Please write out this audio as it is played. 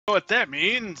what that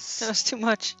means. That was too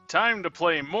much. Time to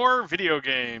play more video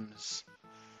games.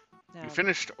 No. We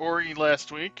finished Ori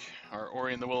last week, or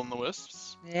Ori and the Will and the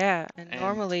Wisps. Yeah, and And-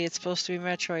 normally it's supposed to be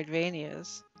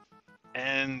Metroidvanias.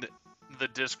 And the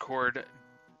Discord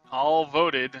all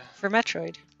voted For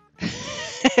Metroid.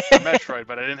 for Metroid,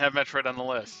 but I didn't have Metroid on the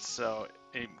list, so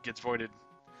it gets voided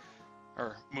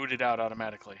or mooted out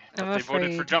automatically. But I'm they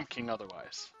voted for afraid. Jump King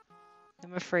otherwise.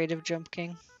 I'm afraid of Jump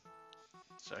King.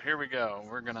 So here we go.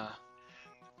 We're gonna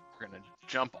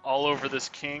jump all over this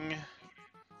king.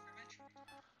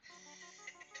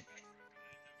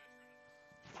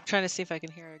 I'm trying to see if I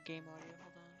can hear a game audio.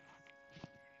 Hold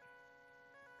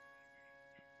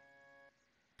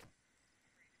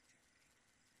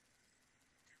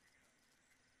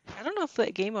on. I don't know if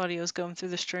that game audio is going through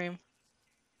the stream.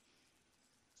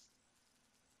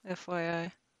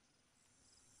 FYI.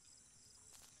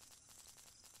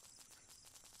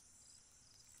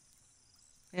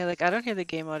 Yeah, like I don't hear the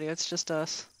game audio, it's just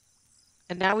us.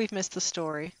 And now we've missed the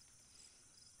story.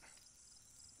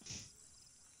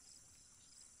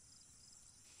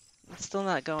 It's still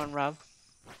not going, Rob.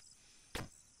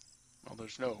 Well,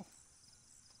 there's no.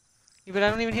 Yeah, but I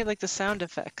don't even hear like the sound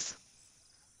effects.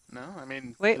 No, I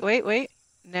mean. Wait.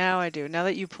 Now I do. Now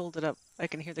that you pulled it up, I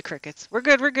can hear the crickets. We're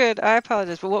good. I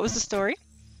apologize, but what was the story?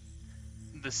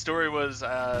 The story was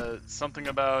something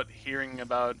about hearing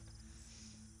about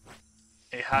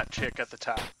a hot chick at the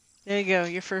top. There you go,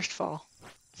 your first fall.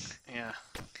 Yeah.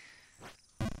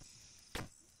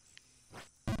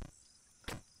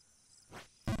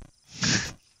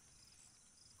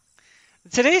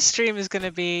 Today's stream is going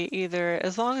to be either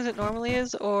as long as it normally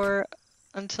is or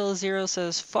until Zero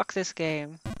says, fuck this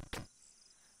game.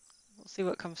 We'll see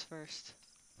what comes first.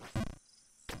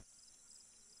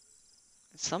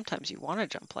 Sometimes you want to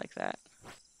jump like that.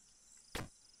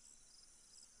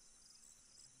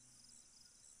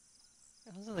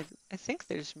 I think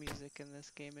there's music in this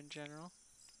game in general.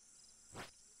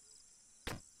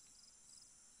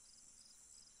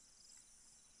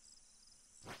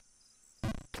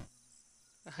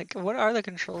 Like, what are the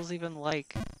controls even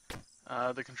like?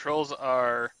 The controls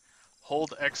are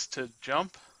hold X to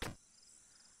jump,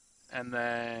 and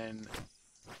then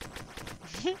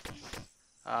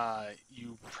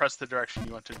you press the direction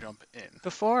you want to jump in.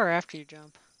 Before or after you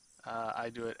jump? I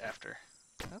do it after.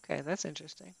 Okay, that's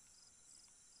interesting.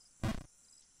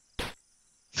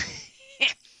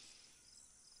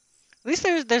 At least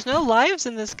there's no lives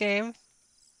in this game,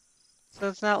 so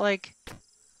it's not like.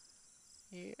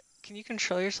 Can you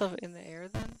control yourself in the air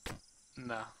then?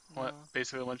 No. No.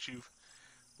 Basically, once you've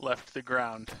left the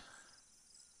ground.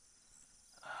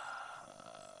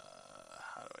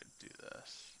 How do I do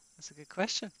this? That's a good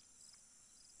question.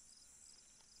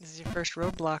 This is your first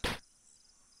roadblock.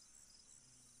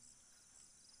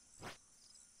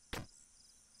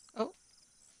 Oh.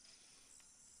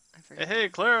 I forgot. Hey,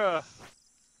 Clara!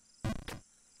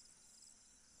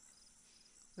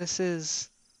 This is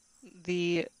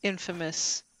the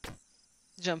infamous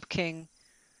Jump King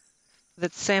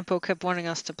that Sampo kept wanting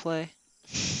us to play.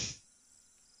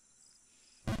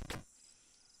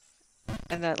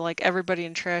 And that like everybody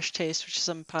in Trash Taste, which is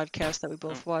some podcast that we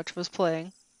both watch, was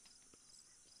playing.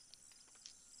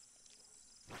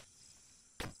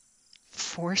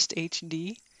 Forced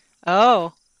HD?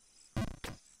 Oh.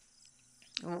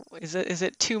 Is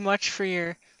it too much for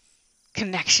your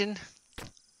connection?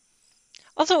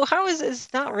 Also, how is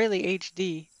it's not really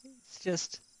HD? It's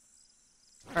just,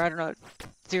 or I don't know.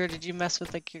 Zero, did you mess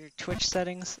with like your Twitch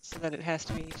settings so that it has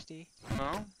to be HD?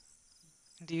 No?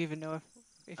 Do you even know if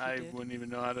you I did? wouldn't even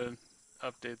know how to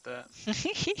update that.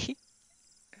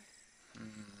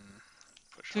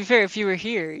 To be fair, if you were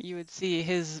here, you would see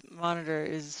his monitor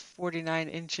is 49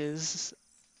 inches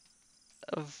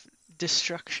of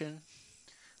destruction.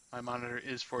 My monitor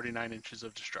is 49 inches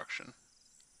of destruction.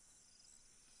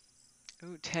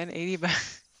 Ooh, 1080 by.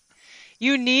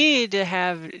 You need to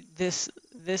have this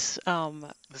This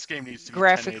game needs to be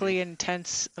graphically 1080.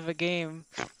 intense of a game.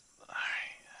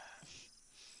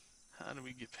 How do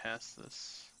we get past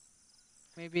this?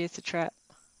 Maybe it's a trap.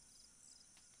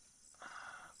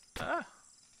 Ah.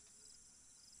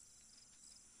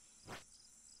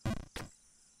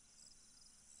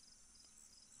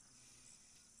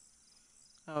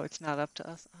 Oh, it's not up to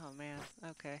us. Oh man.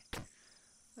 Okay.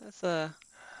 That's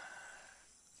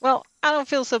Well, I don't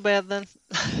feel so bad then.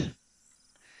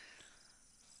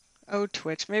 Oh,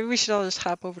 Twitch. Maybe we should all just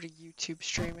hop over to YouTube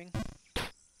streaming.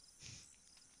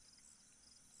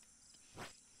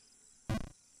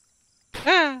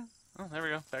 Ah! Oh, there we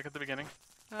go. Back at the beginning.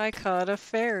 I caught a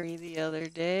fairy the other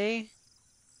day.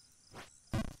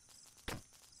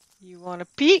 You want a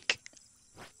peek?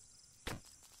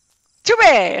 Too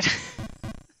bad!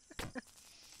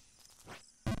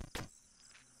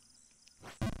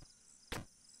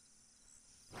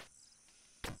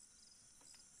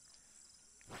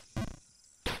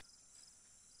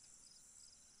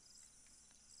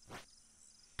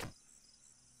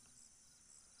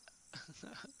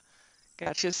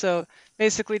 Gotcha. So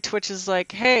basically Twitch is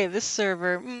like, hey, this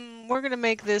server, we're gonna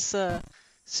make this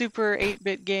super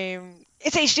 8-bit game.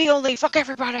 It's HD only, fuck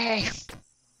everybody!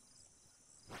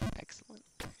 Excellent.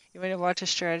 You want to watch a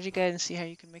strategy guide and see how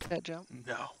you can make that jump?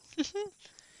 No.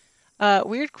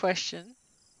 Weird question.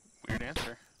 Weird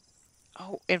answer.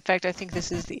 Oh, in fact, I think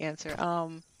this is the answer.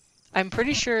 I'm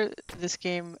pretty sure this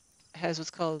game has what's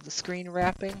called the screen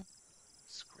wrapping,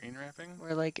 Screen wrapping?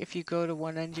 where like if you go to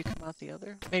one end, you come out the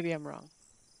other. Maybe I'm wrong.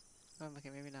 Oh, okay,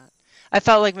 maybe not. I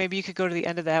thought like maybe you could go to the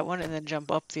end of that one and then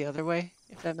jump up the other way,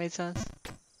 if that made sense.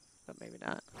 But maybe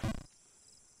not.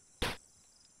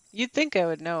 You'd think I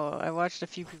would know. I watched a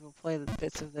few people play the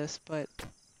bits of this, but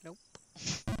nope.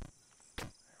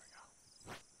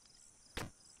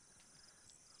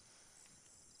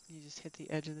 You just hit the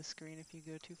edge of the screen if you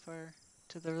go too far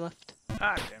to the left.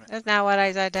 Ah, damn it. That's not what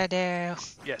I said to do.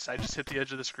 Yes, I just hit the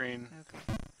edge of the screen. Okay.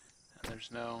 And there's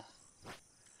no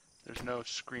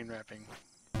screen wrapping.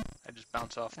 I just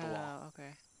bounce off the wall. Oh,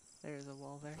 okay. There's a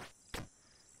wall there.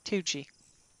 2G.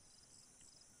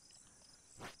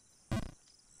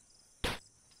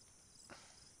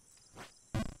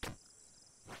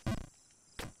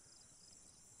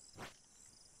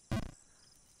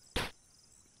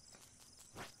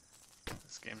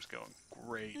 This game's going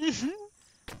great.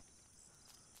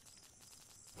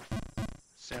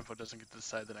 Sampo doesn't get to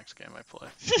decide the next game I play.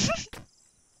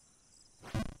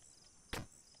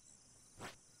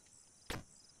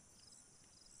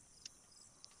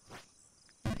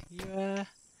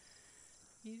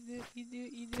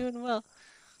 You doing well.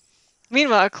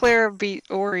 Meanwhile, Claire beat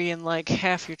Ori in like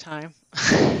half your time.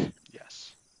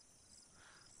 Yes.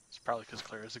 It's probably because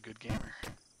Claire is a good gamer.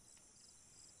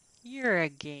 You're a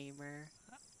gamer.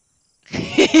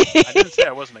 I didn't say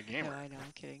I wasn't a gamer. No, I know,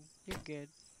 I'm kidding. You're good.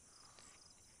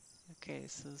 Okay,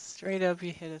 so straight up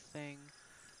you hit a thing.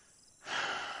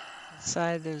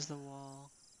 Inside there's the wall.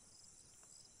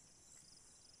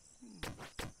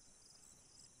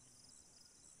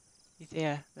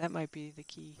 Yeah, that might be the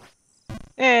key.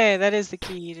 Hey, that is the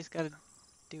key. You just gotta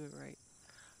do it right.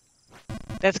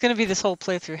 That's gonna be this whole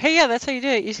playthrough. Hey, yeah, that's how you do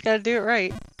it. You just gotta do it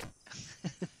right.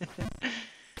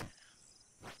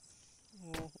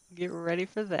 We'll get ready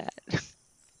for that.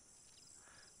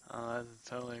 Oh, that's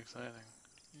totally exciting.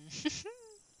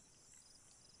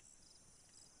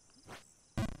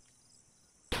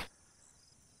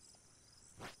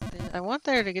 I want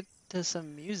there to get to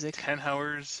some music. 10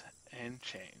 hours and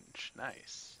change.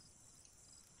 Nice.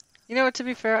 You know what, to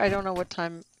be fair, I don't know what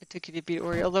time it took you to beat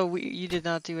Ori, although you did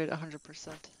not do it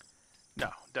 100%. No,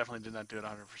 definitely did not do it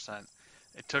 100%.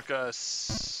 It took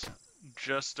us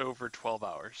just over 12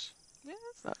 hours. Yeah,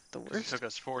 that's not the 'Cause it worst. took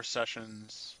us 4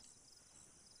 sessions.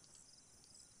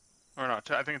 Or no, I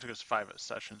think it took us 5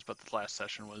 sessions, but the last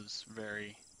session was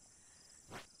very...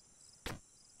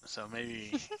 So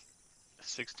maybe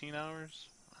 16 hours?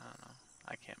 I don't know.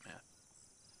 I can't math.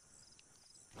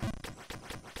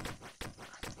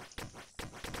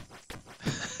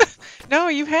 No,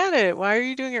 you had it. Why are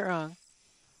you doing it wrong?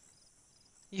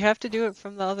 You have to do it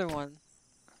from the other one.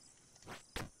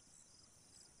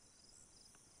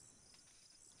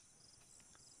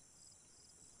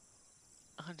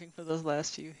 Hunting for those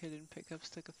last few hidden pickups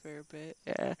took a fair bit.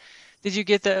 Yeah. Did you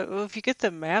get the... Well, if you get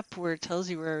the map where it tells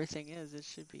you where everything is, it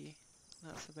should be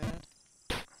not so bad.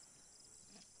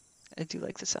 I do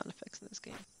like the sound effects in this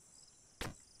game.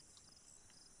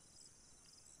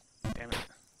 Damn it.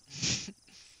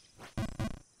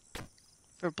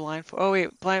 For Blind Forest. Oh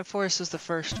wait, Blind Forest was the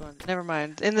first one. Never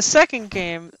mind. In the second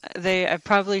game, I'm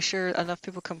probably sure enough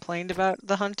people complained about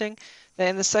the hunting that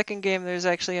in the second game there's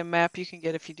actually a map you can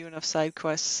get if you do enough side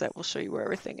quests that will show you where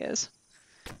everything is.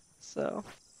 So,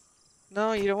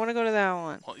 no, you don't want to go to that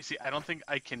one. Well, you see, I don't think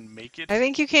I can make it. I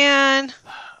think you can.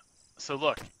 So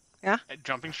look. Yeah?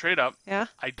 Jumping straight up. Yeah?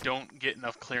 I don't get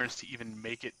enough clearance to even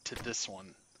make it to this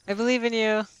one. I believe in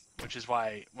you. Which is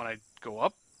why when I go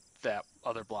up that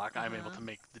other block, I'm able to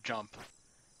make the jump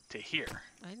to here.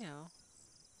 I know.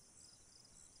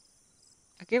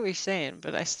 I get what you're saying,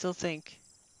 but I still think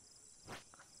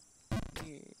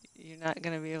you're not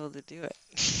going to be able to do it.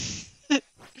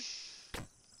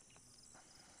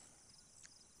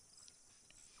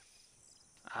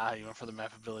 Ah, you went for the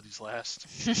map abilities last.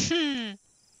 I'm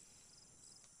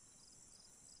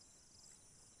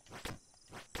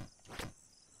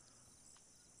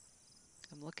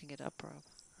looking it up, Rob.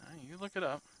 You look it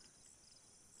up.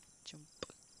 Jump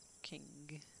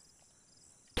King.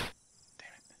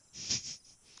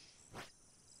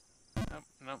 Nope,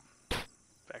 nope.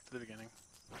 Back to the beginning.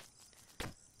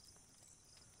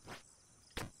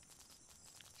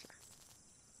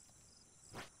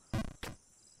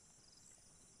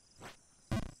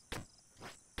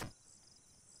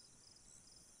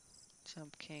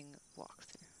 Jump King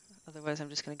walkthrough. Otherwise, I'm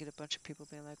just gonna get a bunch of people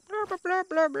being like blah blah blah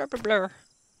blah blah blah blah.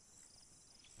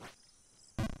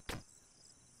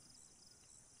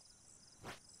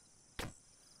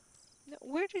 Now,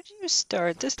 where did you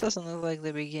start? This doesn't look like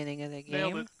the beginning of the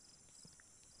Nailed game. it.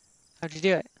 How'd you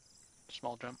do it?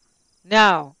 Small jump.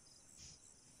 No.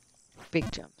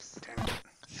 Big jumps. Damn it.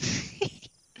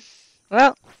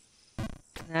 Well,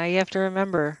 now you have to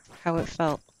remember how it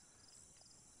felt.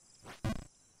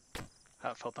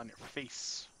 How it felt on your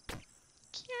face. Yeah.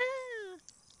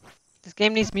 This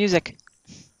game needs music.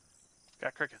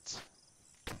 Got crickets.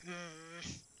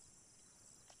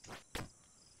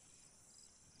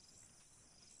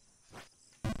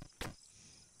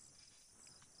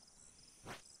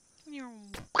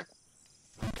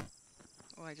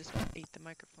 Oh, I just ate the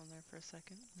microphone there for a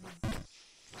second.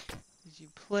 Did you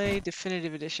play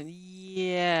Definitive Edition?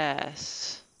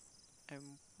 Yes. I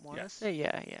want to say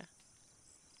yeah.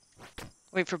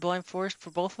 Wait, for Blind Forest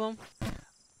for both of them?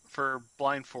 For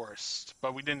Blind Forest,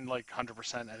 but we didn't like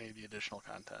 100% any of the additional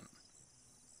content.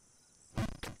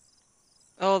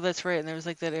 Oh, that's right. And there was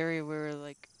like that area where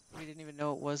like we didn't even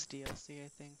know it was DLC, I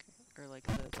think, or like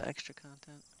the extra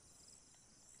content.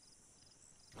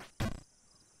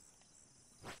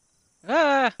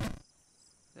 Ah! Is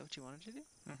that what you wanted to do?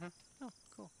 Mm-hmm. Oh,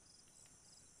 cool.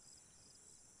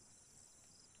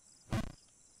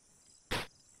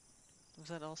 Was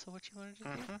that also what you wanted to do?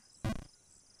 Mm-hmm.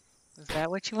 Was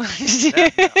that what you wanted to do? Yeah,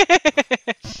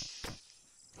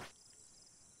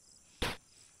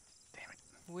 Damn it.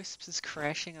 Wisps is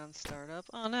crashing on startup.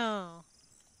 Oh no.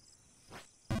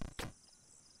 I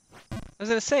was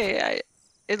gonna say,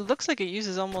 it looks like it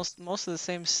uses almost most of the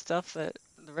same stuff that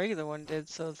the regular one did,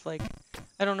 so it's like,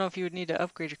 I don't know if you would need to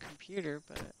upgrade your computer,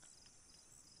 but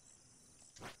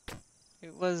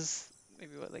it was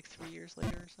maybe what, like 3 years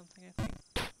later or something, I think.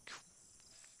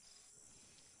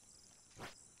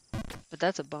 But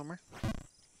that's a bummer.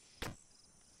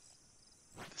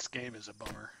 This game is a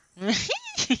bummer.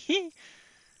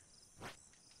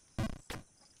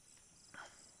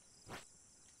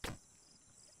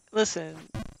 Listen,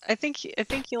 I think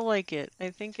you'll like it.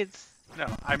 I think it's. No,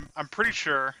 I'm pretty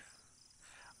sure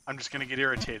I'm just gonna get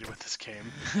irritated with this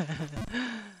game.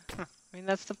 I mean,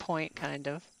 that's the point, kind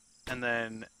of. And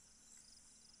then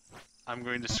I'm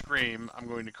going to scream, I'm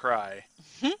going to cry.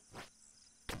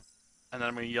 And then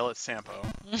I'm going to yell at Sampo.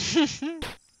 And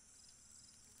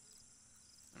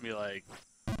be like,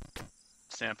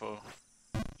 Sampo,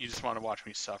 you just want to watch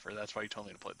me suffer. That's why you told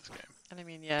me to play this game. And I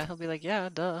mean, yeah, he'll be like, yeah,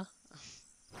 duh.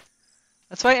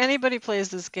 That's why anybody plays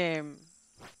this game.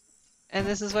 And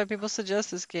this is why people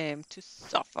suggest this game, to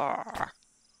suffer.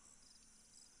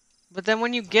 But then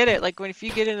when you get it, like if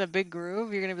you get in a big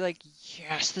groove, you're going to be like,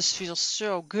 yes, this feels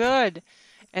so good.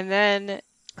 And then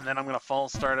I'm going to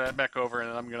start it back over, and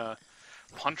then I'm going to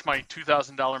punch my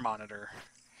 $2,000 monitor.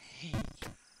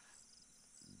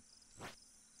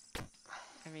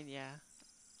 I mean, yeah.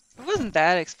 It wasn't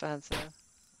that expensive.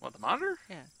 What, the monitor?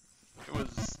 Yeah. It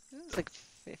was like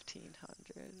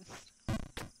 1,500.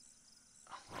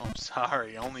 Oh,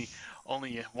 sorry. Only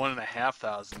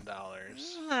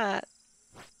 $1,500. Not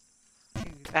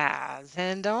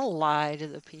 2,000. Don't lie to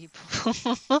the people.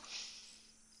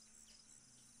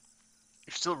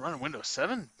 You're still running Windows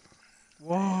 7?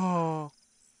 Whoa.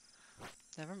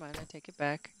 Never mind, I take it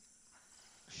back.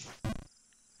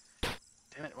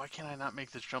 Damn it, why can't I not make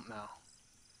this jump now?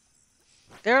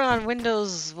 They're on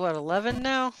Windows, what, 11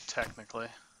 now? Technically.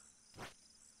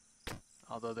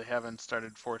 Although they haven't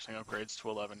started forcing upgrades to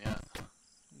 11 yet.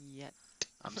 Yet.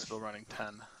 I'm still running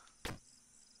 10.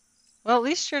 Well, at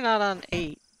least you're not on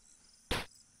 8.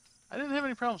 I didn't have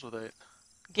any problems with 8.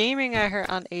 Gaming I heard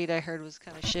on 8 I heard was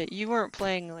kind of shit. You weren't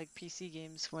playing like PC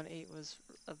games when 8 was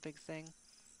a big thing.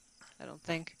 I don't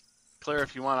think. Claire,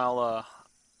 if you want, I'll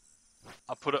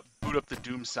boot up the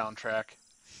Doom soundtrack.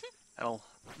 That'll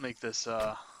make this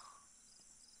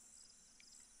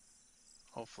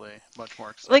hopefully much more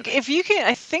exciting. Like if you can,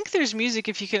 I think there's music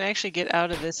if you can actually get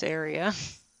out of this area.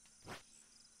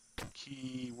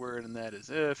 Key word in that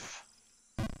is if.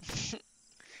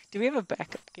 Do we have a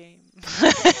backup game?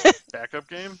 Backup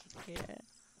game? Yeah.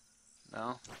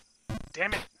 No.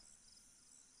 Damn it!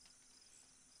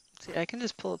 See, I can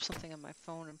just pull up something on my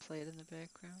phone and play it in the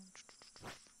background.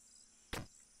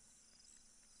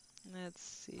 Let's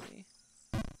see.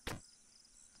 No,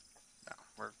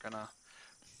 I'm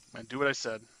gonna do what I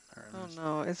said. Oh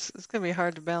no, it's gonna be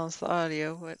hard to balance the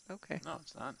audio, but okay. No,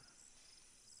 it's not.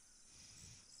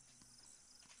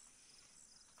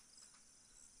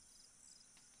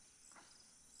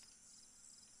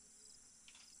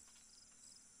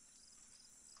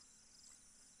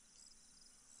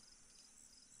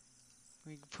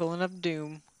 We're pulling up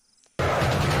Doom.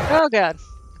 Oh god.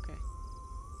 Okay.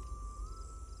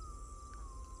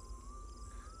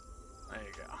 There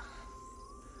you go.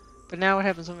 But now what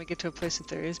happens when we get to a place that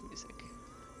there is music?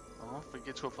 Well, if we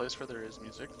get to a place where there is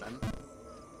music, then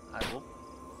I will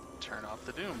turn off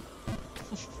the Doom.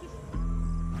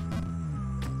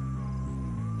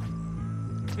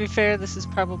 To be fair, this is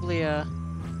probably a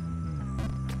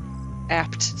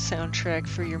apt soundtrack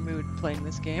for your mood playing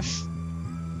this game.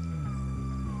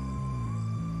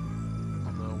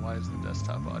 Although, why is the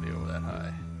desktop audio that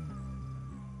high?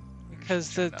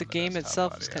 Because the game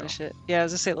itself is kind of shit. Yeah,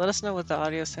 as I say, let us know what the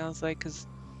audio sounds like, because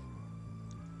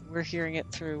we're hearing it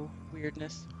through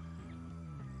weirdness.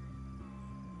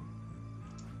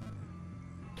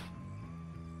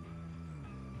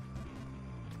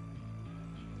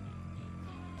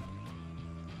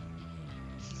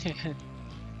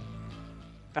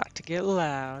 About to get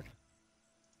loud.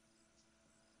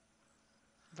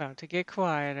 About to get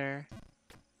quieter.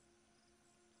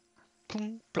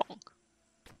 Boom, plonk.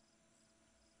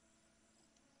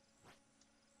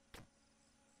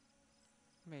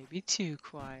 Maybe too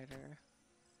quieter.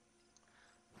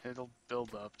 It'll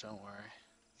build up, don't worry.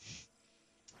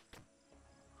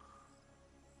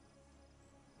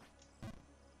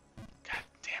 God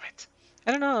damn it.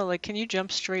 I don't know, like, can you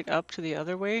jump straight up to the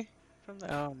other way from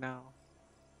the... Oh, no.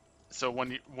 So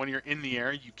when you're in the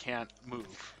air, you can't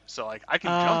move. So like I can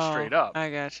jump straight up. I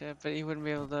gotcha, but you wouldn't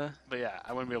be able to... But yeah,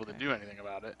 I wouldn't be able to do anything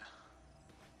about it.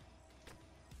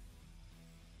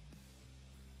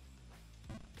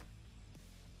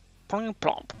 Plonk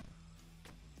plomp.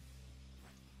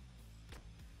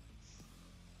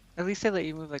 At least they let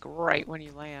you move like right when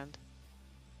you land.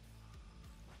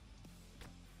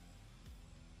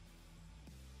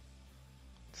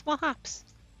 Small hops.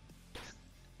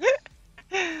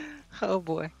 Oh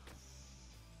boy.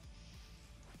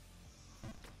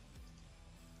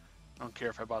 I don't care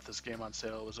if I bought this game on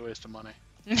sale, it was a waste of money.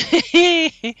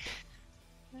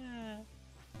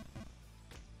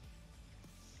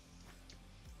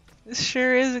 This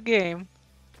sure is a game.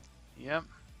 Yep.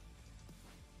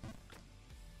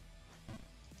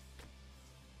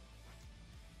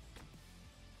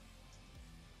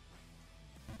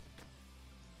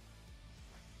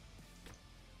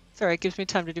 Sorry, it gives me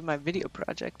time to do my video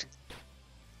project.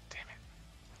 Damn it.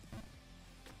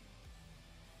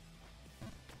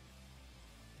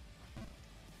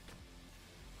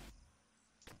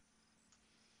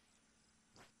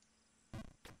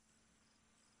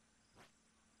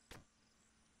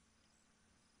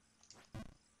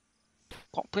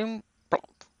 Plomp, plomp.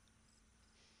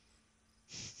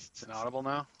 It's inaudible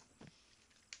now?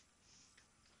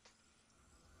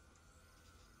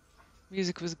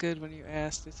 Music was good when you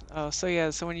asked. Oh, so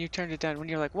yeah, so when you turned it down, when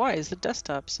you're like, why is the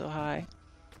desktop so high?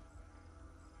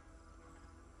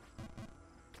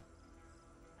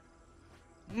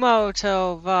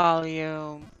 Moto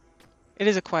volume. It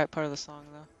is a quiet part of the song,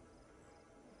 though.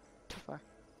 Too far.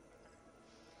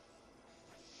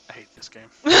 I hate this game.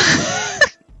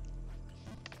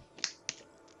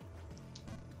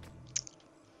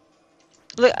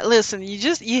 Listen,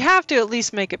 you have to at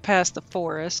least make it past the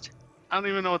forest. I don't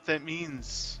even know what that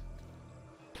means.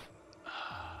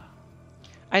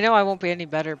 I know I won't be any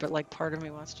better, but like part of me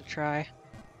wants to try.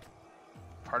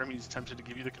 Part of me is tempted to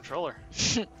give you the controller.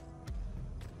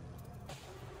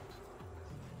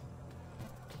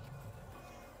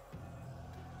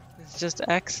 It's just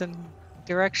X and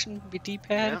direction,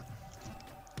 D-pad. Yep.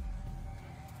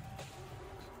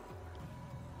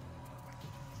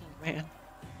 Oh, man.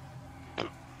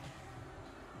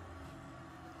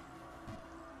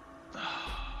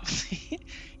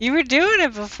 You were doing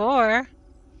it before.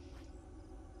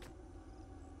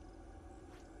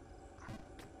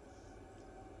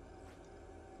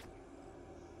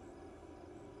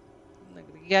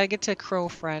 You gotta get to Crow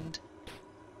Friend.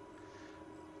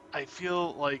 I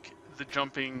feel like the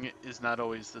jumping is not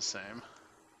always the same.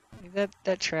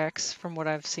 That tracks from what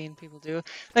I've seen people do.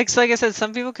 So like I said,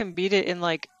 some people can beat it in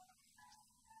like...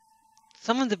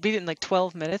 Someone that beat it in like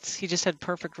 12 minutes, he just had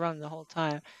perfect run the whole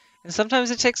time. And sometimes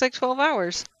it takes like 12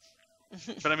 hours.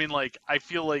 But I mean, like, I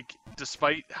feel like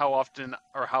despite how often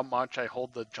or how much I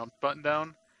hold the jump button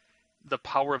down, the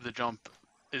power of the jump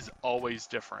is always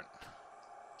different.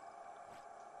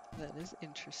 That is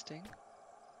interesting.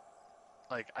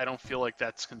 Like, I don't feel like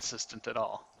that's consistent at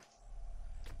all.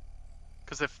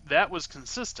 Because if that was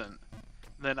consistent,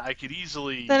 then I could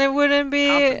easily Then it wouldn't be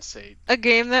compensate. a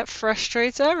game that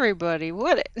frustrates everybody,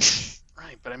 would it?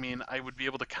 Right, but I mean, I would be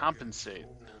able to compensate.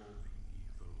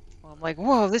 Well, I'm like,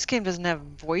 whoa, this game doesn't have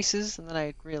voices, and then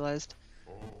I realized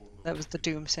that was the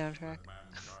Doom soundtrack.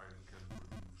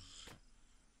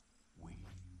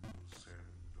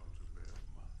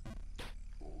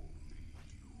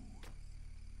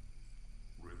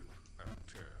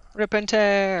 Rip and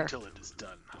tear. Until it is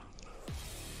done.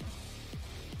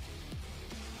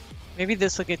 Maybe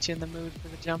this will get you in the mood for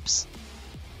the jumps,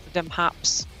 for them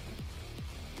hops.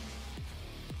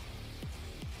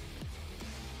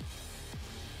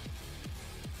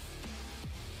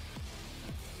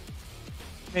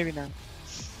 Maybe not.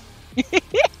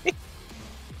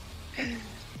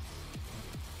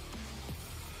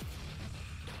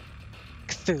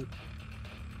 Cthulhu.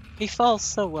 He falls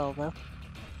so well, though.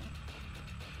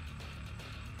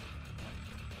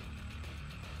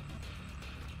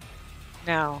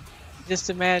 Now,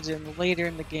 just imagine later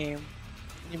in the game,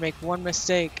 you make one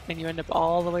mistake and you end up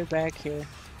all the way back here.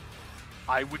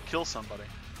 I would kill somebody.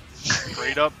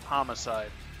 Straight up homicide.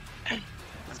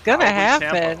 It's gonna Probably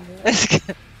happen.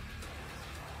 Sampo.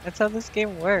 That's how this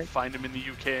game works. Find him in the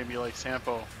UK and be like,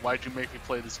 Sampo, why'd you make me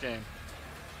play this game?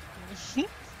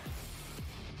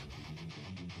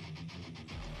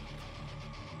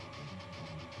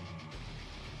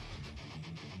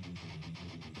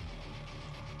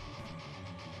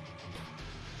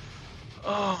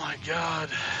 Oh my god.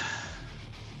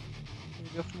 Can we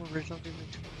go from original Doom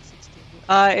to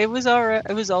 2016? It was alright.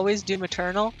 It was always Doom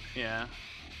Eternal, Yeah.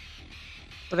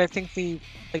 but I think the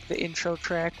intro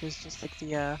track was just like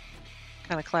the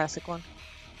kind of classic one.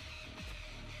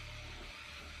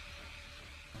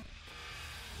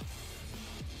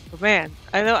 But man,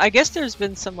 I guess there's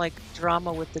been some like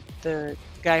drama with the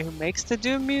guy who makes the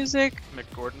Doom music. Mick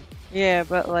Gordon. Yeah,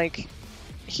 but like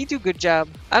he do good job.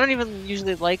 I don't even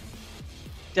usually like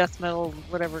death metal,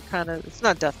 whatever kind of. It's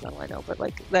not death metal, I know, but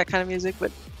like that kind of music.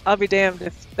 But I'll be damned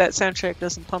if that soundtrack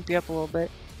doesn't pump you up a little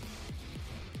bit.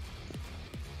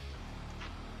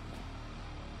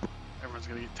 Everyone's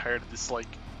gonna get tired of this, like,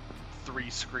 3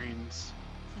 screens.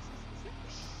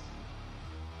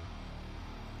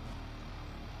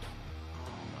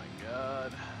 Oh my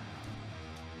god.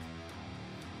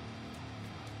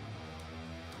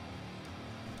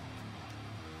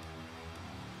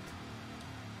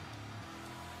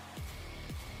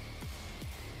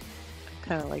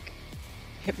 Kind of like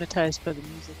hypnotized by the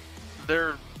music.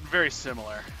 They're very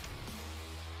similar.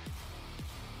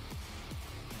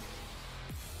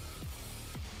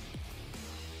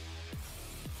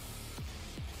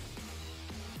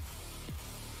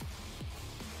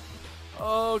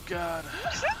 Oh god.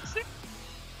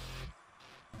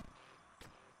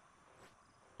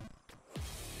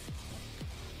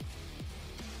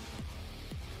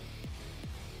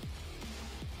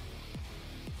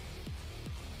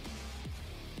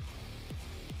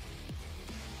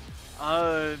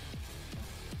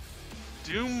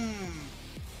 Doom,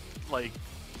 like,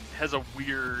 has a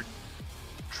weird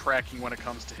tracking when it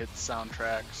comes to hit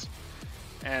soundtracks.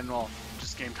 And, well,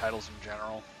 just game titles in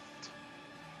general.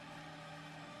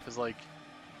 Because, like,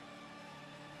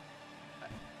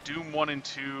 Doom 1 and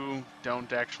 2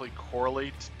 don't actually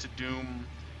correlate to Doom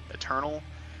Eternal.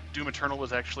 Doom Eternal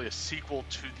was actually a sequel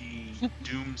to the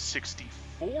Doom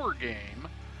 64 game,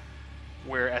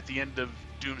 where at the end of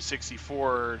Doom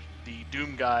 64, the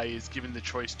Doom guy is given the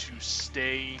choice to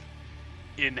stay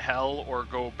in Hell or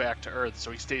go back to Earth.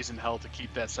 So he stays in Hell to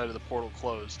keep that side of the portal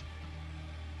closed.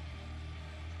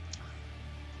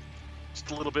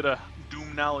 Just a little bit of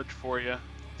Doom knowledge for you.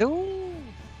 Ooh.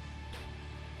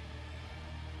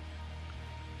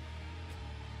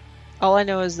 All I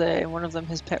know is that in one of them,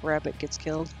 his pet rabbit gets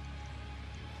killed.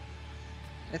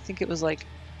 I think it was like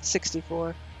 64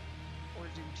 or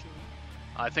Doom 2.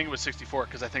 I think it was 64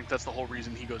 because I think that's the whole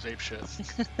reason he goes apeshit.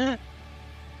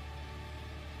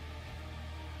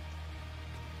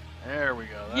 There we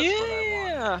go. That's what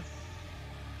I want.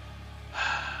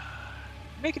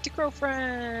 Make it to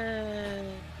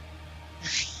girlfriend.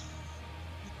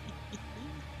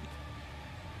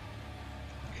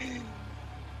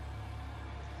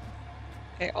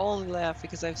 I only laugh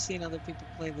because I've seen other people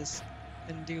play this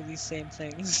and do these same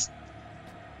things.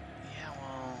 Yeah,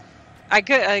 well, I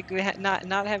could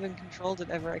not having controlled it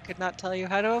ever. I could not tell you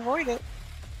how to avoid it.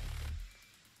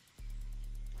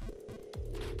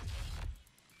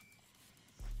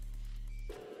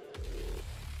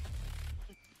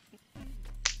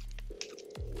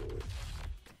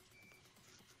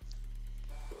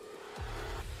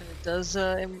 does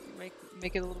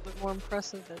make it a little bit more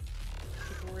impressive that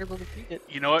people were able to beat it.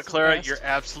 You know what, so Clara? fast. You're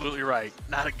absolutely right.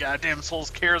 Not a goddamn soul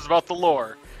cares about the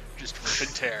lore. Just rip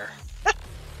and tear.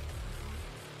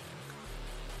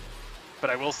 But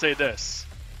I will say this.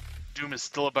 Doom is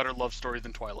still a better love story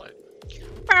than Twilight.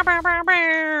 Bow, bow, bow,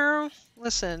 bow.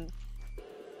 Listen,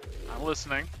 I'm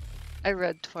listening. I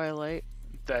read Twilight,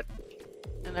 That,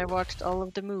 and I watched all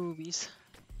of the movies.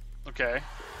 okay.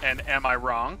 And am I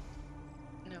wrong?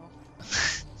 No.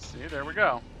 See, there we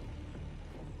go.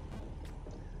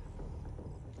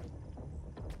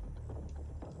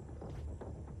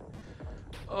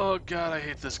 Oh god, I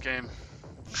hate this game.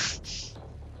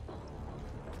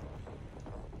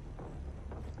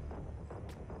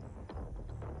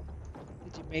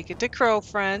 Did you make it to Crow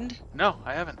Friend? No,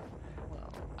 I haven't.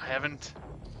 Well, I haven't.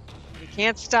 you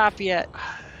can't stop yet.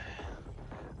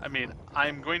 I mean,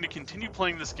 I'm going to continue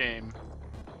playing this game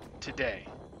today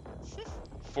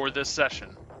for this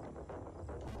session.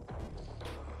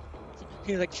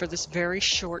 You're like, for this very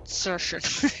short session.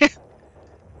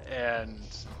 And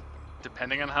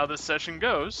depending on how this session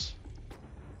goes,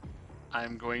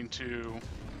 I'm going to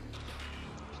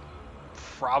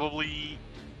probably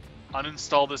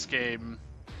uninstall this game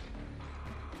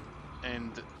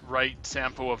and write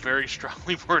Sampo a very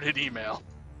strongly worded email.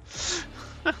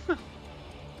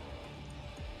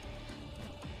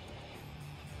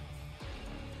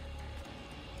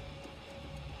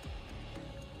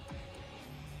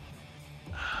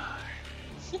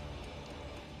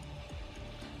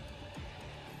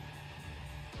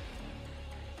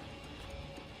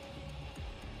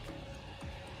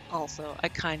 Also, I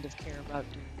kind of care about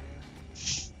Doom.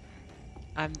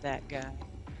 I'm that guy.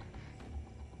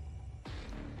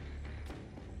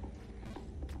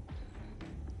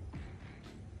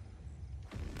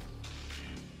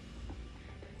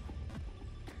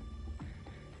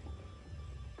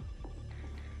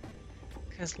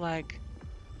 Cause like,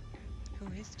 who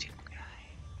is Doom guy?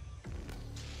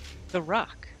 The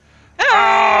Rock.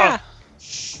 Ah!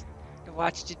 I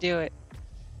watched you do it.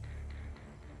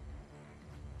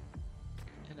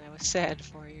 And I was sad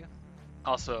for you.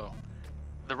 Also,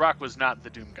 The Rock was not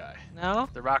the Doom guy. No?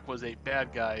 The Rock was a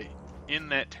bad guy in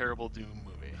that terrible Doom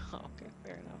movie. Oh, okay,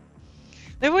 fair enough.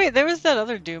 Wait, there was that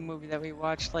other Doom movie that we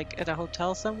watched, like, at a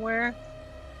hotel somewhere.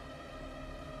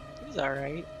 It was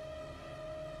alright.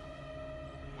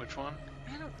 Which one?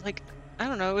 I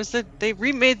don't know, it was they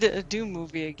remade the Doom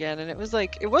movie again, and it was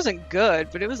like, it wasn't good,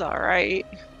 but it was alright,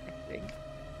 I think.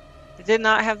 It did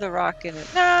not have The Rock in it.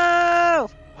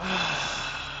 No!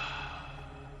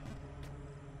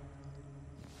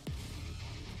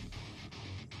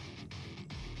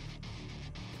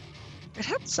 It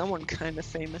had someone kind of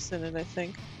famous in it, I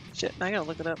think. Shit, I gotta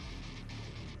look it up.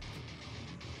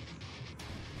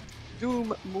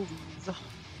 Doom movies.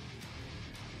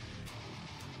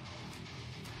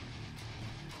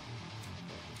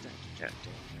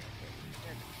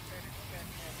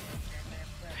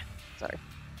 Sorry.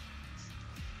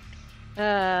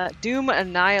 Doom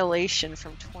Annihilation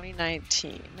from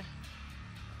 2019.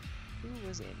 Who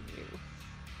was in you?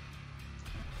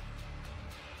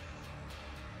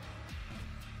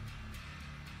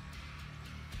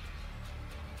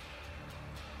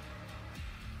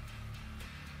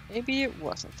 Maybe it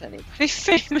wasn't anybody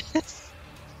famous.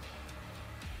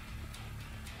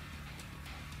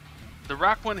 The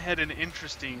Rock one had an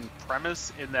interesting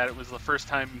premise in that it was the first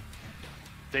time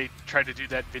they tried to do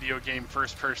that video game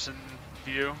first-person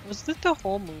view. Was it the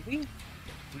whole movie?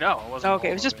 No, it wasn't. Oh,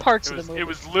 okay, it was just parts of the movie. It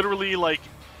was literally like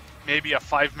maybe a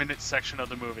 5-minute section of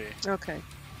the movie. Okay.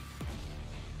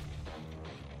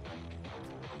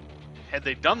 Had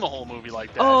they done the whole movie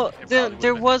like that, Oh, it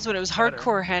there was one. It was better.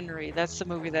 Hardcore Henry. That's the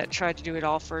movie that tried to do it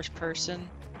all first person.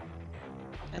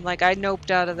 And like, I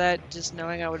noped out of that just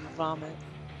knowing I would vomit.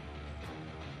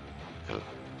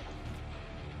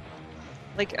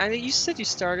 Like, you said you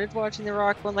started watching The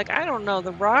Rock one. Like, I don't know.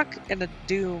 The Rock and a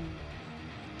Doom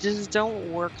just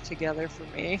don't work together for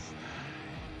me.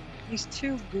 He's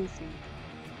too goofy.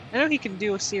 I know he can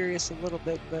do a serious a little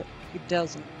bit, but he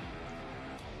doesn't.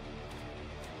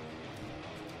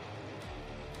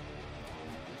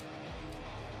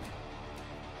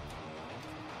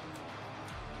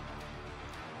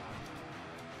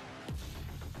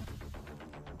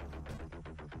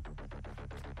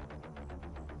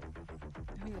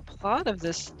 I mean, the plot of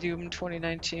this Doom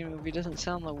 2019 movie doesn't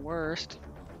sound the worst.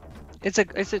 It's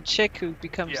a chick who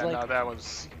becomes Yeah, like... no, that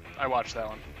was... I watched that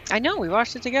one. I know, we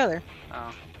watched it together.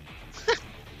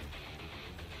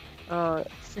 Oh.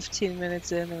 15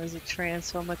 minutes in, there was a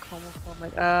transphobic,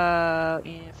 homophobic...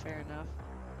 yeah, fair enough.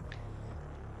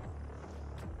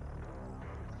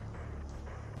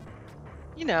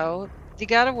 you know, you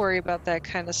gotta worry about that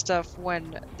kind of stuff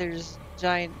when there's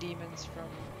giant demons from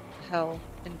hell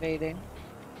invading.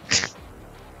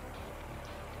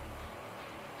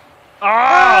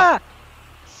 Ah!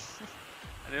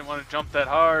 I didn't want to jump that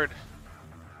hard.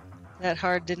 That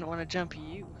hard didn't want to jump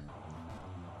you.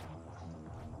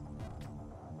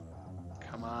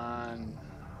 Come on.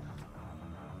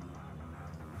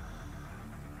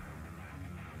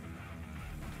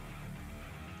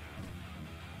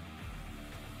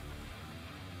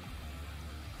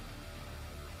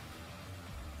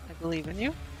 I believe in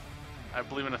you. I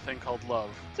believe in a thing called love.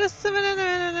 Just a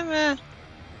minute.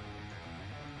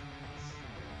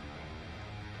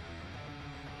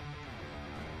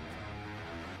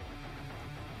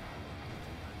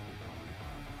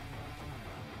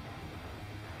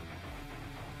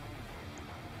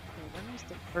 When was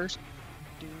the first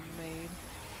Doom made?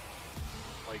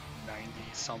 Like 90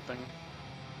 something.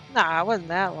 Nah, it wasn't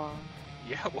that long.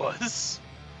 Yeah, it was.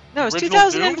 No, it was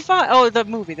Original 2005. Oh, the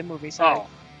movie, sorry. Oh.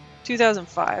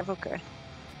 2005, okay.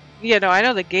 Yeah, no, I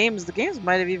know the games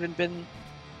might have even been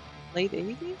late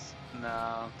 80s?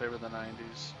 No, they were the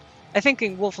 90s. I think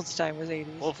Wolfenstein was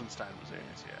 80s. Wolfenstein was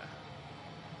 80s, yeah.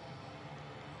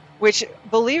 Which,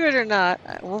 believe it or not,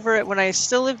 when I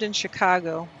still lived in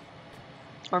Chicago,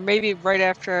 or maybe right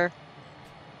after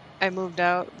I moved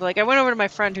out, like I went over to my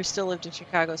friend who still lived in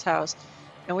Chicago's house,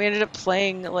 and we ended up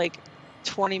playing like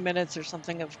 20 minutes or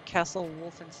something of Castle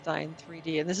Wolfenstein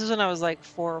 3D, and this is when I was like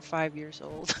 4 or 5 years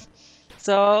old.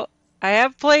 So I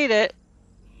have played it,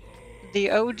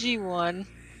 the OG one.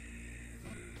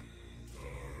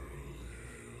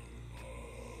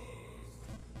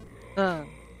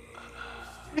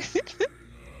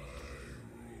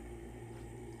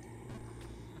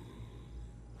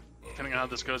 Depending on how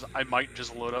this goes, I might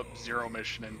just load up Zero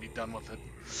Mission and be done with it.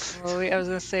 Well, I was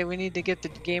gonna say we need to get the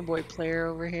Game Boy player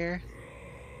over here.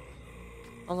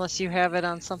 Unless you have it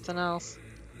on something else.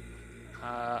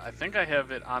 I think I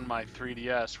have it on my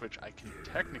 3DS, which I can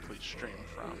technically stream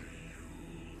from.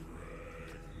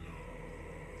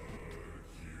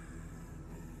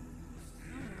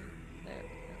 There we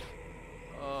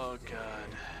go. Oh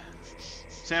god.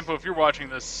 Sampo, if you're watching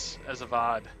this as a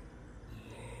VOD,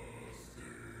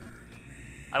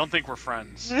 I don't think we're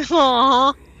friends.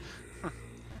 Aww.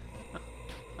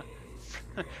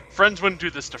 Friends wouldn't do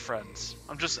this to friends.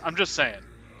 I'm just saying.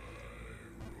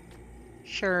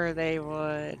 Sure they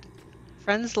would.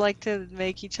 Friends like to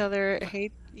make each other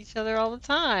hate each other all the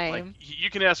time. Like you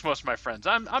can ask most of my friends.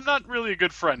 I'm not really a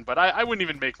good friend, but I wouldn't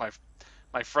even make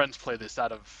my friends play this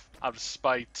out of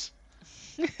spite.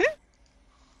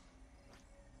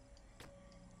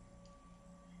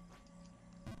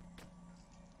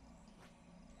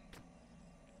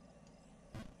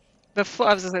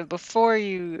 Before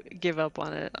you give up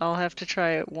on it, I'll have to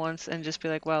try it once and just be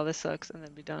like, wow, this sucks, and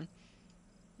then be done.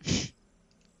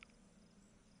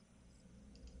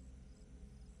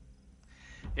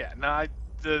 Yeah, no,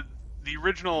 the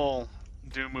original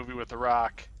Doom movie with The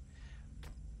Rock,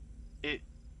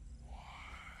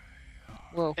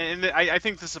 Whoa. and I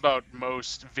think this about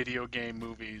most video game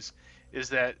movies,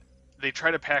 is that they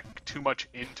try to pack too much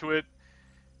into it.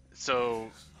 So,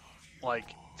 like,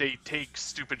 they take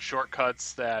stupid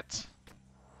shortcuts that,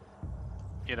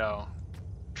 you know,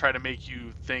 try to make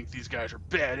you think these guys are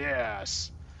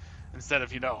badass, instead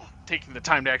of, taking the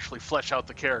time to actually flesh out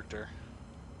the character.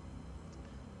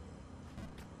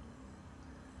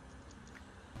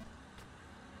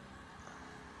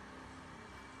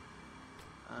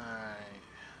 Alright.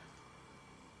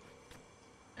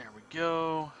 There we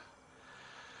go.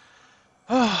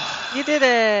 You did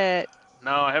it!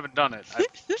 No, I haven't done it. I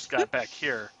just got back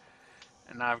here.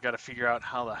 And now I've got to figure out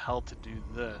how the hell to do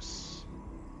this.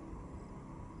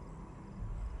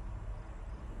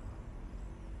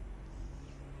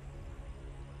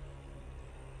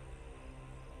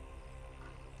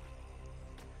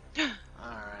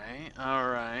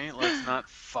 Alright. Let's not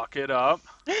fuck it up.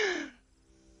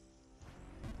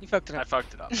 You fucked it up. I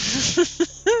fucked it up.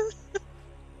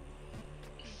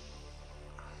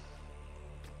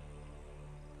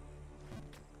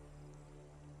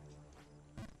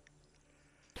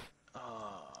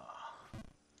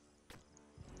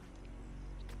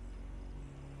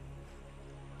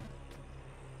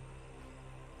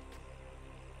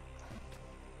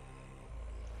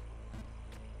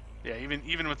 Yeah,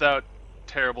 even without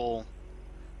terrible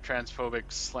transphobic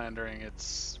slandering, it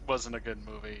wasn't a good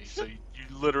movie. So you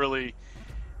literally,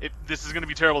 this is going to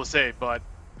be terrible to say, but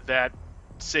that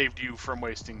saved you from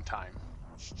wasting time.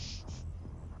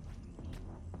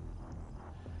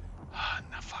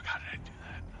 No, fuck, how did I do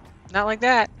that? Not like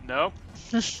that. Nope.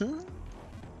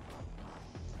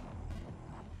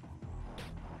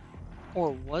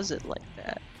 Or was it like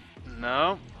that?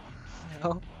 No.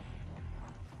 No.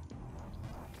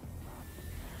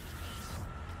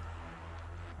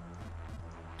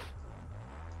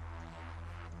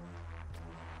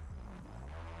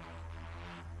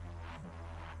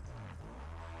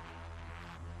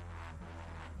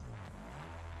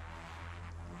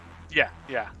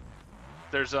 Yeah.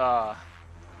 There's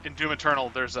in Doom Eternal,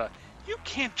 there's you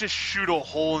can't just shoot a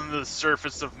hole in the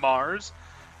surface of Mars.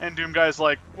 And Doom Guy's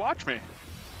like, watch me.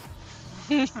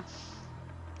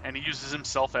 And he uses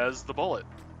himself as the bullet.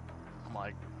 I'm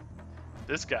like,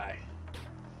 this guy.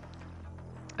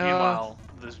 Meanwhile,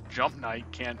 this Jump Knight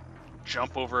can't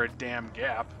jump over a damn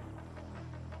gap.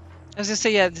 I was gonna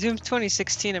say, yeah, Doom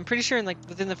 2016, I'm pretty sure in like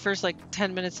within the first like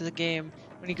 10 minutes of the game,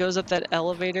 when he goes up that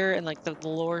elevator and like the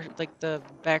lore, like the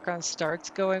background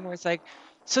starts going where it's like,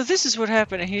 so this is what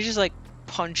happened, and he just like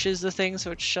punches the thing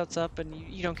so it shuts up and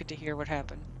you don't get to hear what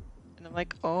happened. And I'm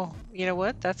like, oh, you know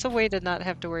what? That's a way to not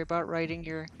have to worry about writing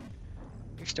your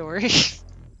story.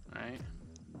 Right?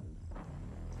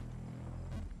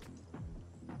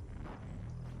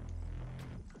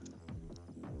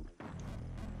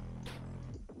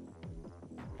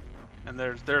 And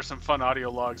there are some fun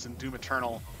audio logs in Doom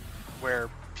Eternal where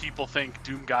people think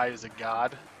Doom Guy is a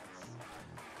god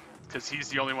because he's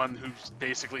the only one who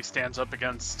basically stands up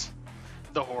against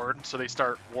the Horde. So they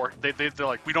start war. They're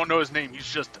like, we don't know his name. He's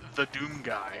just the Doom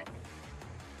Guy.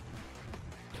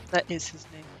 That is his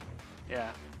name. Yeah.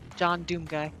 John Doom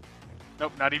Guy.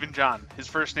 Nope, not even John. His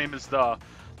first name is the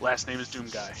last name is Doom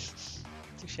Guy.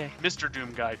 Touché. Mr.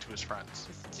 Doom Guy to his friends.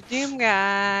 Mr. Doom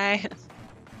Guy.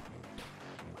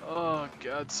 Oh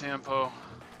God, Sampo.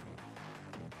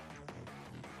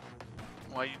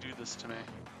 Why you do this to me?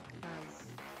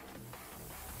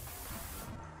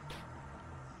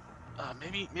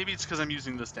 Maybe it's because I'm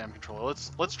using this damn controller.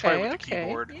 Let's try it with the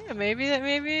keyboard. Yeah, maybe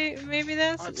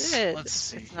that's it. Let's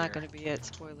see. It's not gonna be it.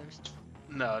 Spoilers.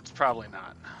 No, it's probably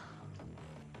not.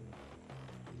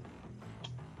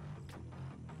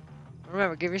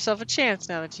 Remember, give yourself a chance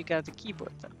now that you got the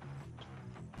keyboard, though.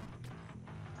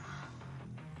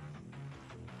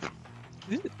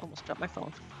 Ooh, almost dropped my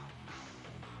phone.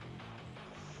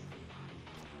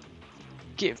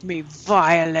 Give me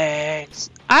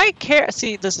violence. I care.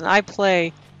 See, listen, I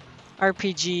play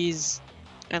RPGs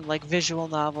and like visual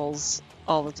novels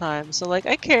all the time, so like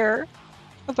I care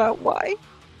about why.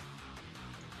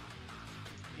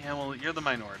 Yeah, well, you're the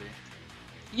minority.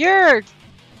 You're.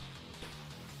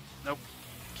 Nope.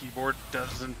 Keyboard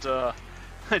doesn't.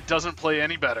 It doesn't play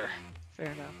any better.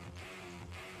 Fair enough.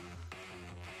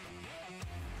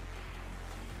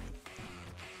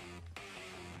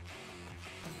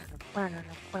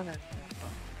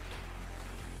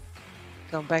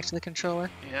 Going back to the controller.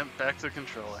 Yeah, back to the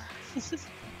controller.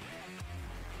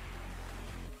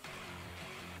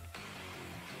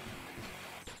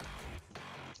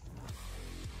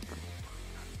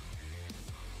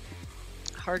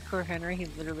 Hardcore Henry, he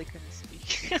literally couldn't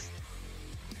speak.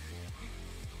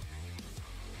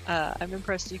 I'm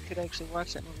impressed you could actually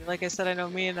watch that movie. Like I said, I know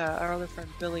me and our other friend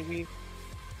Billy, we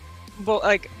both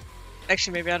like.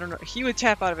 Actually, maybe I don't know. He would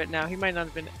tap out of it now. He might not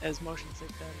have been as motion sick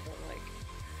then, but like,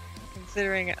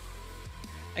 considering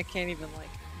I can't even like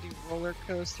do roller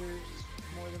coasters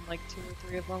more than like 2 or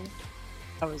 3 of them,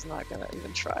 I was not gonna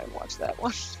even try and watch that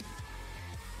one.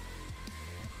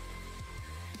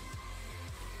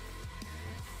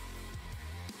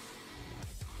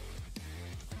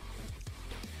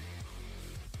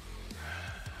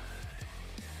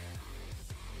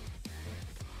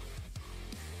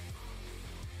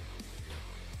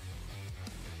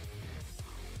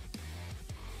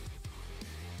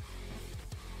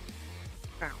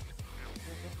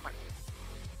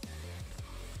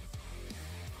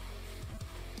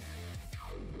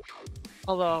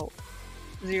 Although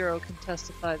Zero can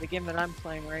testify, the game that I'm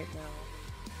playing right now,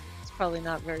 it's probably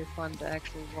not very fun to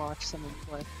actually watch someone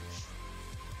play.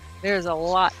 There's a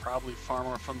lot. Probably far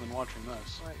more fun than watching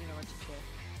this. Well, you know what you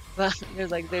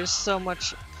say. But there's so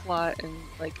much plot and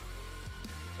like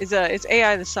it's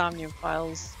AI the Somnium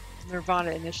Files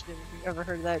Nirvana Initiative. If you've ever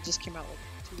heard of that, it just came out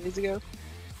like 2 days ago.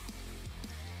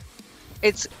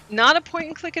 It's not a point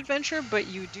and click adventure, but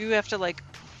you do have to like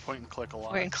Point and click a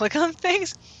lot. point and click on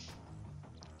things.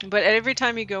 But every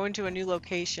time you go into a new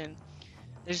location,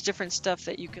 there's different stuff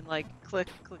that you can like click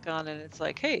on, and it's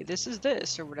like, hey, this is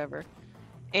this or whatever.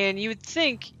 And you would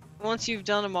think once you've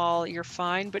done them all, you're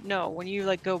fine, but no. When you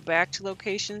like go back to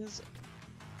locations,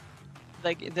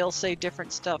 like they'll say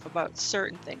different stuff about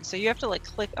certain things. So you have to like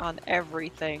click on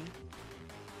everything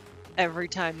every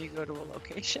time you go to a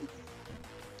location.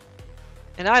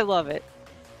 And I love it,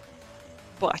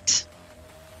 but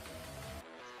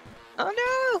Oh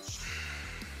no!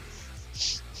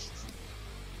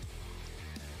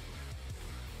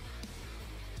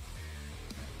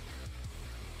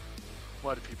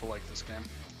 Why do people like this game?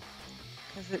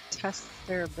 Because it tests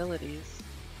their abilities.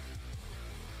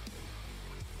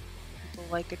 People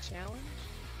like a challenge.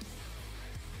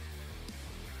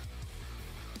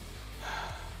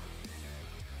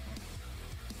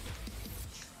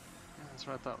 Yeah, that's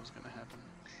what I thought was going to happen.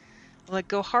 Like,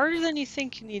 go harder than you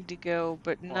think you need to go,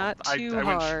 but not too I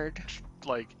went hard.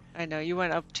 like. I know, you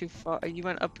went up too far. You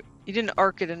went up. You didn't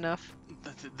arc it enough.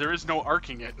 There is no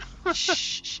arcing it.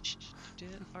 Shh. You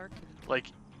didn't arc it enough. Like,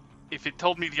 if it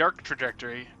told me the arc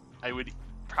trajectory, I would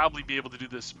probably be able to do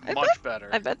this much better.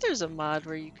 I bet there's a mod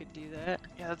where you could do that.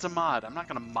 Yeah, that's a mod. I'm not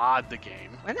going to mod the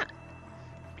game. Why not?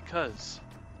 Because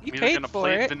You I'm either paid going to for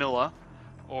play it. vanilla,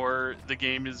 or the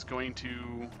game is going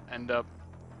to end up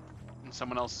in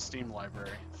someone else's Steam library.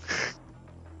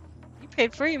 You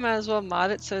paid for it, you might as well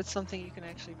mod it so it's something you can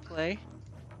actually play.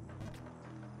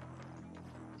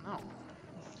 No.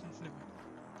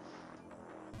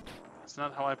 That's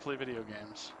not how I play video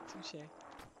games. Touché.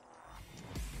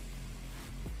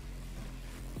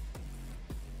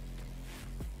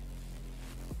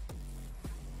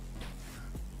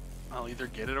 I'll either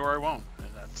get it or I won't. And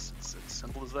it's as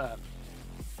simple as that.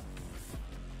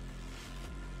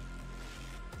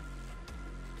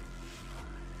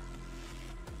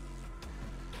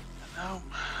 No.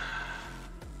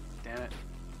 Damn it.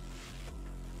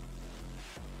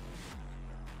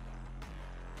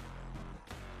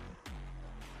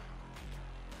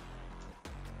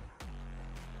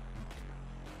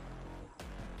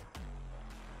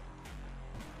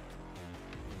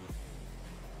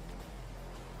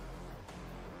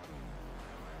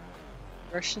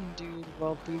 Russian dude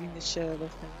while beating the shit out of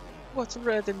Henry. What's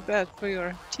red and bad for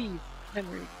your teeth?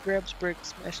 Henry grabs brick,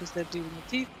 smashes that dude in the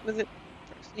teeth with it.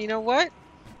 You know what?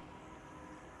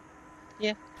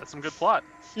 Yeah. That's some good plot.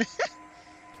 Alright.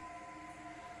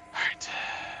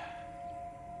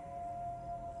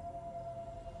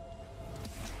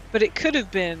 But it could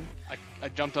have been. I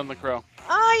jumped on the crow.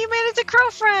 Oh, you made it to Crow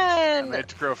I Friend! made it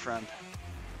to Crow Friend.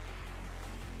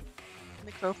 And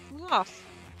the crow flew off.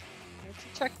 It's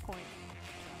a checkpoint.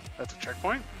 That's a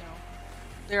checkpoint? No.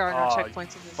 There are no Oh,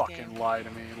 checkpoints in you this fucking game. lie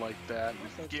to me like that. Of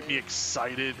course I Get did. me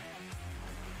excited.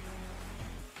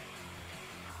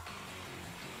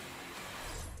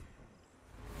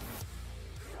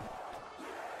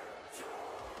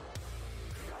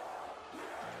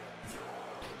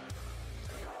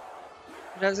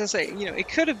 But I was gonna say, you know, it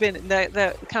could have been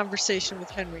that conversation with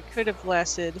Henry could have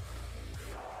lasted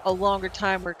a longer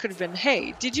time, where it could have been,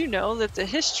 hey, did you know that the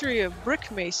history of brick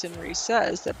masonry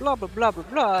says that blah blah blah blah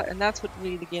blah, and that's what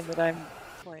really the game that I'm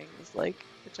playing is like,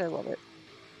 which I love it.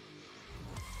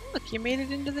 Look, you made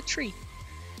it into the tree.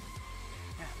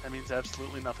 Yeah, that means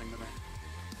absolutely nothing to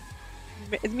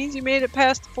me. It means you made it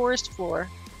past the forest floor.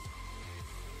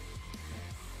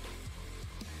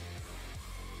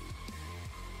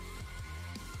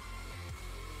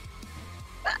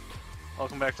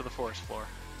 Welcome back to the forest floor.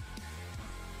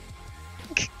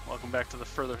 Welcome back to the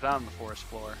further down the forest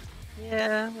floor.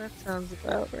 Yeah, that sounds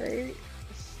about right.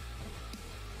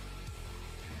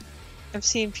 I've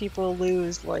seen people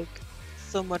lose like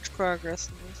so much progress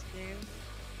in this game.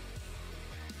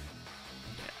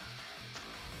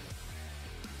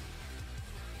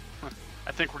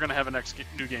 I think we're gonna have a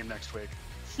new game next week.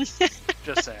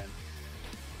 Just saying.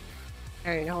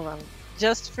 Alright, hold on.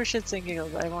 Just for shits and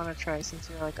giggles, I want to try since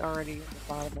you're like already in the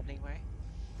bottom anyway.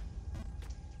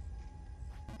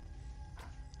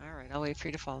 Alright, I'll wait for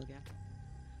you to fall again.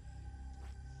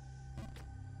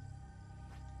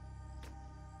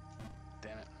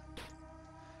 Damn it.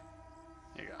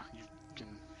 Here you go. You can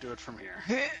do it from here.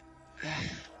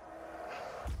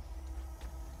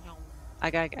 No. I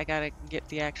gotta get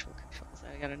the actual controls.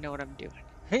 I gotta know what I'm doing.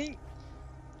 Hey!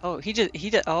 Oh, he did.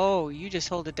 Oh, you just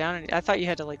hold it down. And I thought you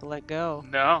had to like let go.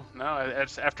 No.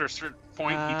 It's after a certain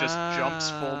point, he just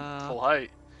jumps full height.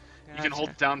 You can hold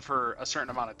it down for a certain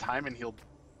amount of time, and he'll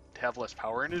have less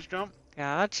power in his jump.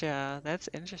 Gotcha. That's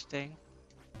interesting.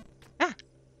 Ah.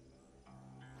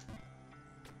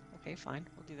 Okay, fine.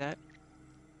 We'll do that.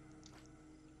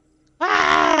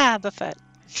 Ah, buffet.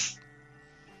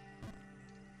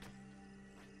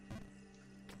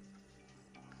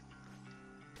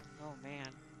 Oh man.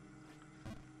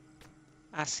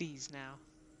 I sees now.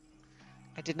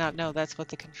 I did not know that's what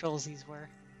the controlsies were.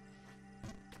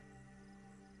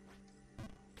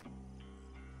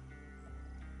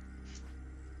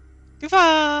 Too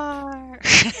far!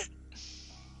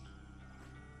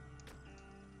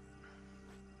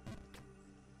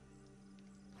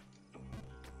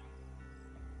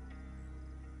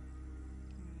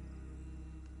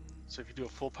 So if you do a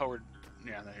full powered,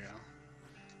 yeah, there you go.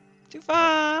 Too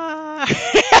far.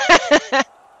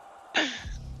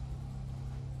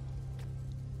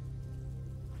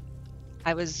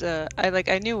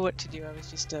 I knew what to do. I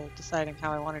was just deciding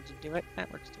how I wanted to do it.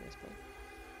 That works too, I suppose.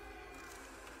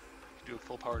 If you do a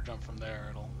full power jump from there,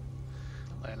 it'll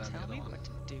land on the Tell other me one. what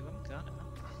to do. I'm gonna.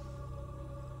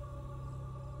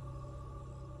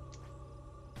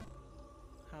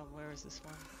 Where is this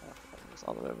one? Oh, it was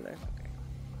all the way over there. Okay.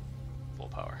 Full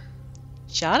power.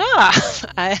 Shut up!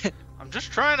 I'm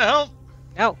just trying to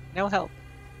help. No help.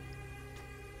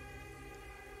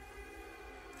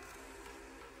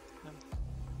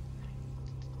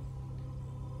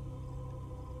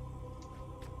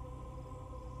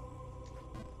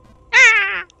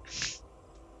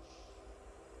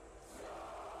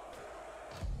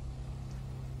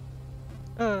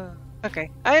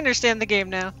 Okay, I understand the game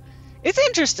now. It's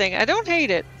interesting. I don't hate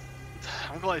it.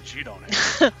 I'm glad you don't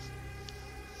hate it.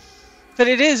 But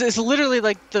it's literally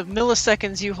like the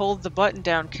milliseconds you hold the button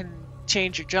down can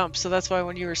change your jump. So that's why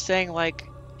when you were saying like,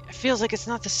 it feels like it's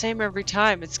not the same every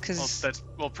time. It's because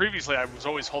well, previously I was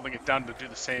always holding it down to do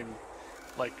the same,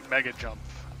 like mega jump.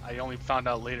 I only found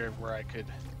out later where I could,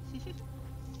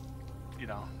 you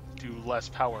know, do less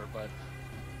power, but.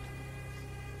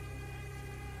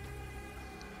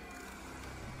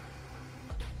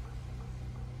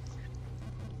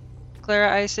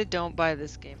 Clara, I said don't buy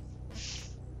this game.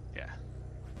 Yeah.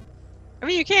 I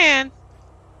mean, you can.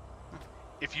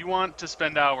 If you want to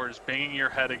spend hours banging your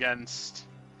head against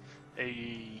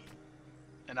an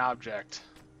object,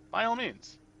 by all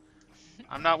means.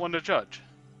 I'm not one to judge.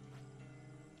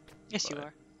 Yes, you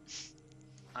are.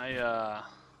 I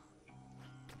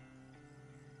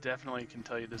definitely can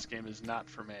tell you this game is not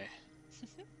for me.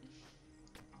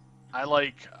 I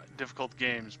like difficult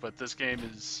games, but this game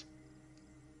is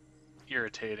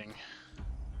irritating.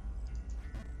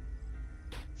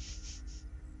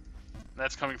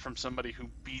 That's coming from somebody who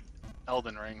beat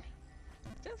Elden Ring.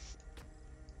 I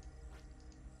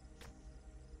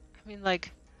mean,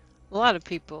 like, a lot of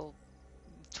people,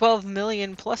 12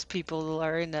 million plus people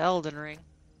are into Elden Ring.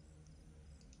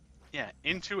 Yeah,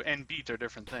 into and beat are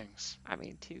different things. I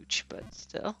mean, tooch, but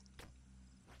still.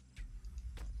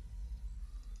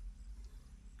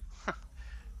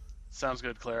 Sounds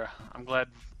good, Clara. I'm glad.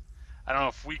 I don't know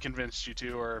if we convinced you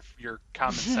to, or if your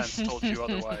common sense told you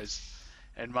otherwise,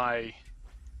 and my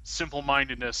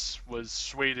simple-mindedness was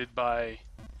swayed by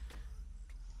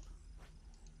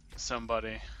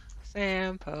somebody.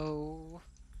 Sampo.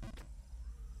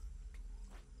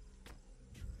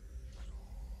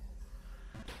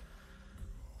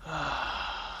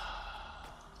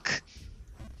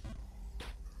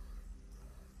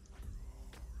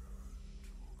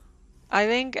 I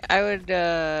think I would,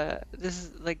 this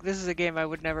is a game I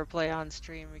would never play on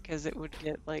stream because it would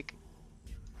get, like,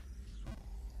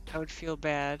 I would feel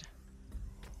bad.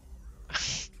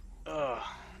 Ugh.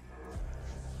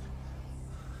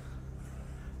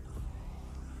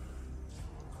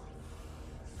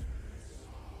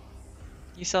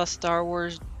 You saw Star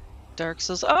Wars Dark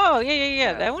Souls? Oh,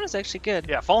 yeah. That one is actually good.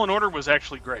 Yeah, Fallen Order was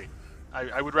actually great.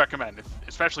 I would recommend,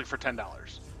 especially for $10.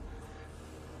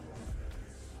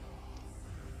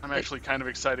 I'm actually kind of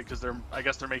excited because I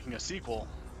guess they're making a sequel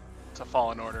to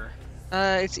Fallen Order.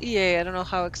 It's EA. I don't know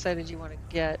how excited you want to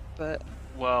get, but...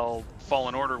 Well,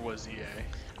 Fallen Order was EA.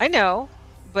 I know,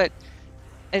 but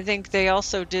I think they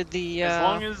also did the...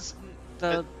 As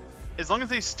long as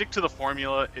they stick to the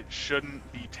formula, it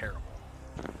shouldn't be terrible.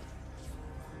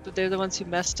 But they're the ones who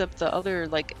messed up the other,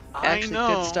 like, actually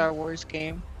good Star Wars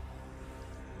game.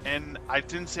 And I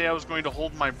didn't say I was going to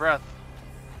hold my breath.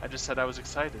 I just said I was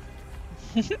excited.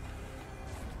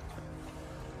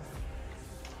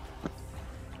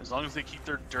 As long as they keep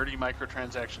their dirty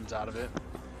microtransactions out of it,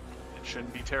 it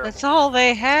shouldn't be terrible. That's all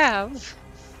they have.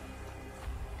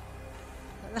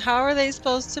 How are they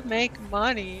supposed to make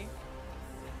money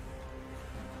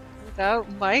without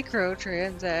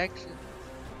microtransactions?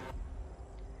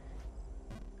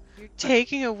 You're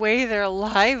taking away their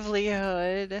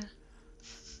livelihood.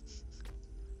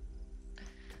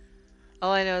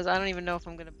 All I know is I don't even know if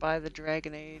I'm gonna buy the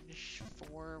Dragon Age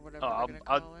 4, whatever they're gonna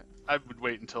call it. I would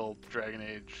wait until Dragon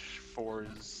Age 4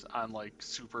 is on like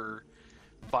super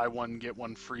buy one get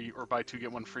one free or buy two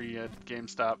get one free at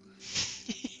GameStop.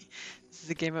 This is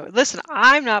a game. Listen,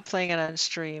 I'm not playing it on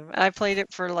stream. I played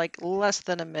it for like less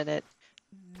than a minute,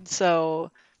 so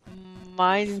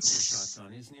my super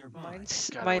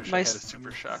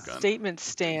shotgun. Statement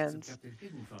stands.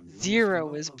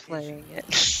 Zero is playing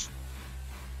it.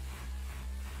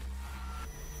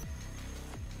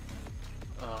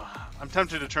 I'm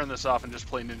tempted to turn this off and just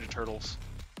play Ninja Turtles.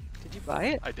 Did you buy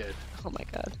it? I did. Oh my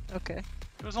god. Okay.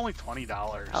 It was only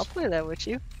 $20. I'll play that with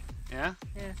you. Yeah?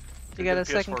 Yeah. Could You got get a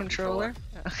second PS4 controller?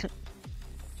 Hold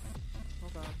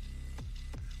on.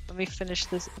 Let me finish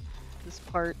this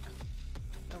part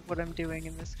of what I'm doing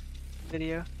in this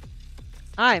video.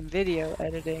 I'm video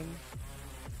editing.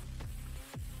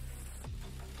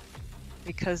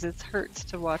 Because it hurts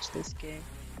to watch this game.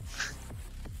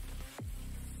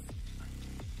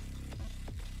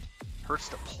 Hurts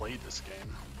to play this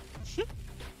game.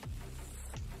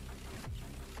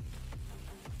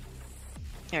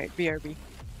 Alright, BRB.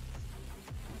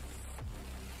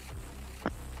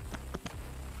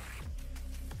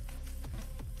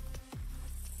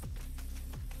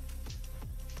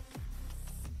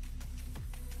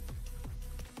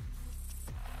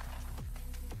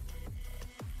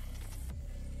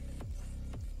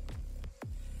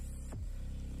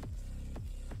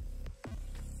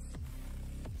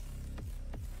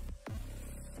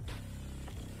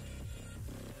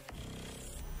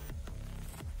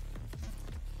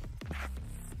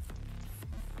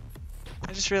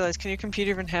 I just realized, can your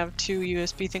computer even have two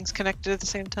USB things connected at the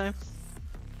same time?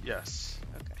 Yes.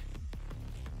 Okay.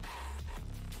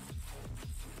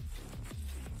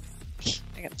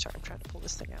 I gotta try. I'm trying to pull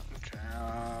this thing out. Okay,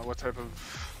 what type of...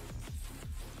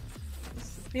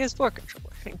 PS4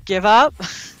 controller. Give up.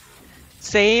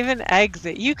 Save and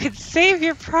exit. You could save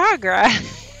your progress.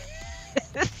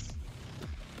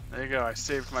 There you go, I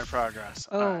saved my progress.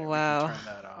 Oh, Alright, wow. we can turn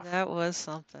that off. That was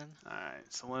something. Alright,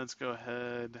 so let's go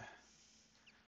ahead